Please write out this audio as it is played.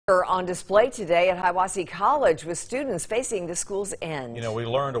Are on display today at Hiawassee College with students facing the school's end. You know, we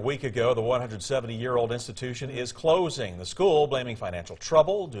learned a week ago the 170-year-old institution is closing. The school blaming financial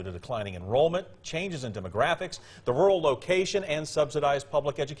trouble due to declining enrollment, changes in demographics, the rural location, and subsidized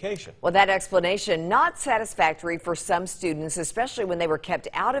public education. Well, that explanation not satisfactory for some students, especially when they were kept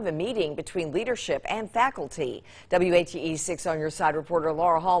out of a meeting between leadership and faculty. WATE 6 On Your Side reporter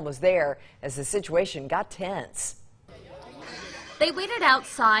Laura Hall was there as the situation got tense. They waited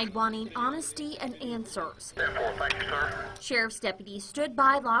outside wanting honesty and answers. Thank you, sir. Sheriff's deputies stood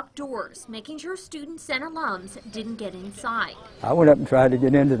by locked doors, making sure students and alums didn't get inside. I went up and tried to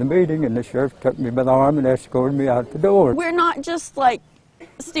get into the meeting, and the sheriff took me by the arm and escorted me out the door. We're not just like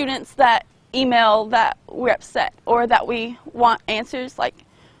students that email that we're upset or that we want answers. Like,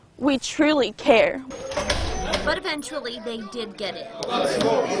 we truly care. But eventually they did get in.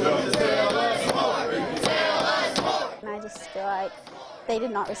 And I just feel like they did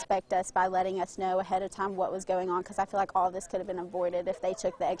not respect us by letting us know ahead of time what was going on, because I feel like all this could have been avoided if they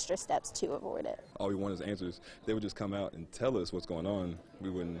took the extra steps to avoid it. All we want is answers. They would just come out and tell us what's going on. It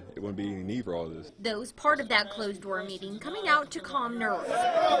wouldn't be any need for all this. Those part of that closed-door meeting coming out to calm nerves.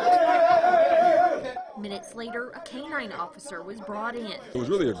 Minutes later, a canine officer was brought in. It was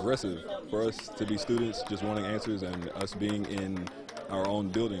really aggressive for us to be students just wanting answers and us being in our own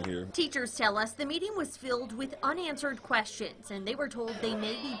building here. Teachers tell us the meeting was filled with unanswered questions, and they were told they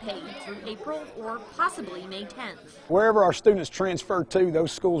may be paid through April or possibly May 10th. Wherever our students transfer to,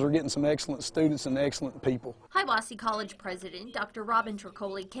 those schools are getting some excellent students and excellent people. Hiawassee College President Dr. Robin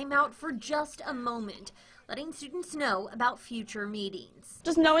Tricoli came out for just a moment, letting students know about future meetings.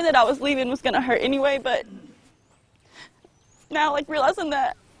 Just knowing that I was leaving was going to hurt anyway, but now, like, realizing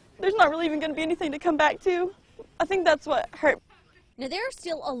that there's not really even going to be anything to come back to, I think that's what hurt. Now, there are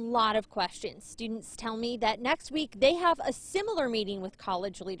still a lot of questions. Students tell me that next week they have a similar meeting with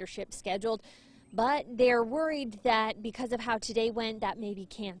college leadership scheduled, but they're worried that because of how today went, that may be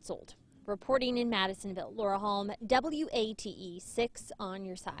canceled. Reporting in Madisonville, Laura Holm, WATE 6 On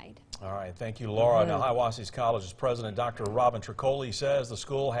Your Side. All right, thank you, Laura. Now, Hiawassee College's president, Dr. Robin Tricoli, says the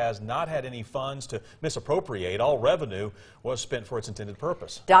school has not had any funds to misappropriate. All revenue was spent for its intended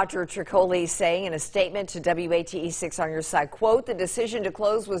purpose. Dr. Tricoli saying in a statement to WATE 6 On Your Side, quote, "The decision to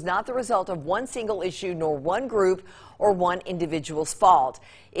close was not the result of one single issue nor one group or one individual's fault.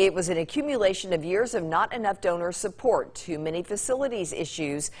 It was an accumulation of years of not enough donor support, too many facilities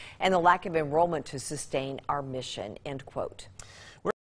issues, and the lack of enrollment to sustain our mission," end quote.